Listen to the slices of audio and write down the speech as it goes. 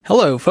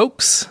Hello,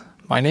 folks.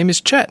 My name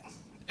is Chet,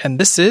 and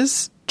this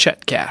is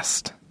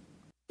Chetcast.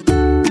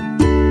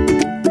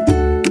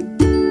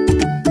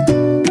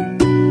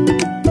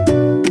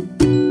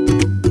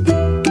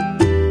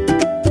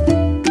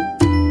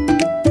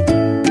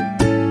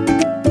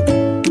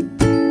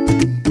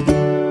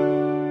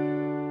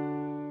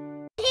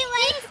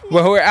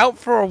 Well, we're out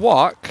for a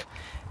walk,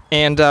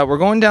 and we're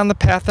going down the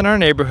path in our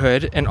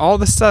neighborhood, and all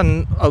of a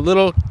sudden, a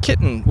little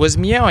kitten was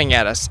meowing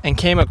at us and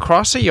came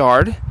across a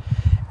yard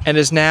and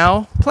is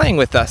now playing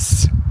with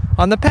us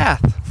on the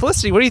path.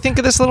 Felicity, what do you think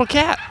of this little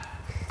cat?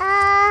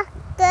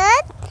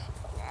 Good.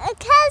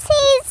 Because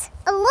he's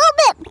a little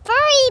bit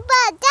furry,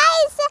 but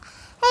guys,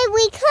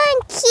 we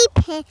couldn't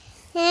keep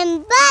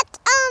him. But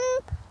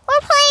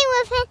we're playing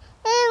with him,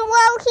 and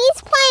well,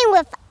 he's playing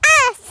with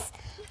us.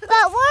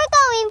 But we're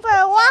going for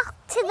a walk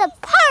to the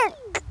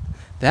park.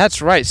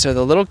 That's right. So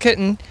the little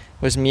kitten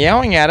was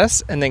meowing at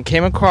us and then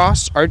came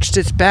across, arched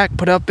its back,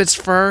 put up its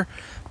fur.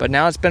 But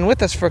now it's been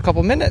with us for a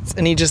couple minutes,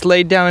 and he just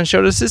laid down and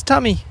showed us his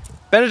tummy.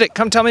 Benedict,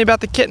 come tell me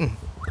about the kitten.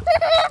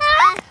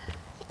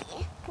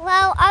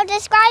 Well, I'll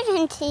describe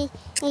him to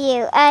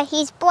you.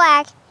 He's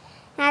black,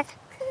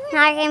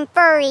 and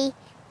furry,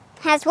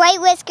 has white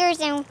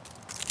whiskers and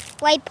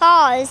white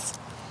paws.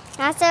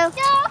 Also,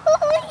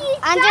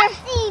 under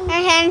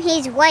him,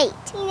 he's white.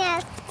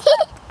 Yes.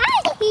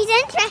 He's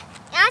interested.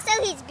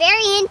 Also, he's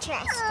very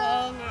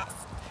interested in us.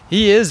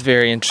 He is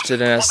very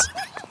interested in us.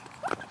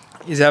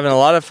 He's having a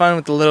lot of fun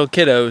with the little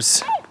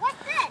kiddos. Hey, what's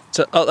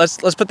this?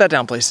 So, let's put that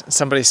down, please.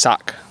 Somebody's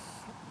sock.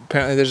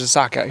 Apparently, there's a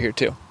sock out here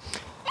too.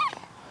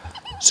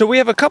 So we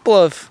have a couple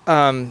of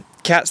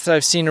cats that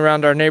I've seen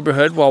around our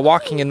neighborhood while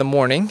walking in the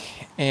morning,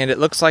 and it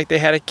looks like they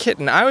had a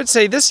kitten. I would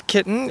say this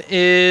kitten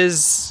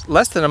is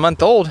less than a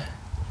month old.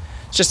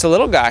 It's just a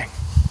little guy.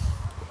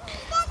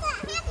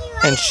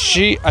 And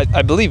she,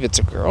 I believe it's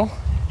a girl.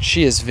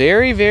 She is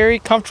very, very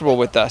comfortable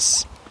with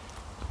us.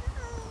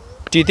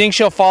 Do you think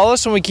she'll follow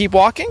us when we keep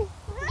walking?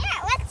 Yeah,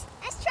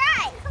 let's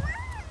try. Come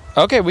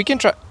on. Okay, we can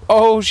try.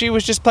 Oh, she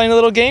was just playing a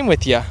little game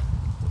with you.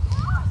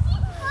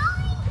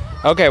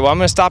 Okay, well, I'm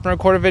going to stop and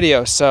record a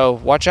video, so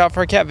watch out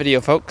for a cat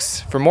video, folks.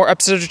 For more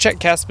episodes of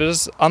Chetcast,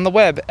 visit us on the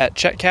web at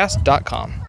chetcast.com.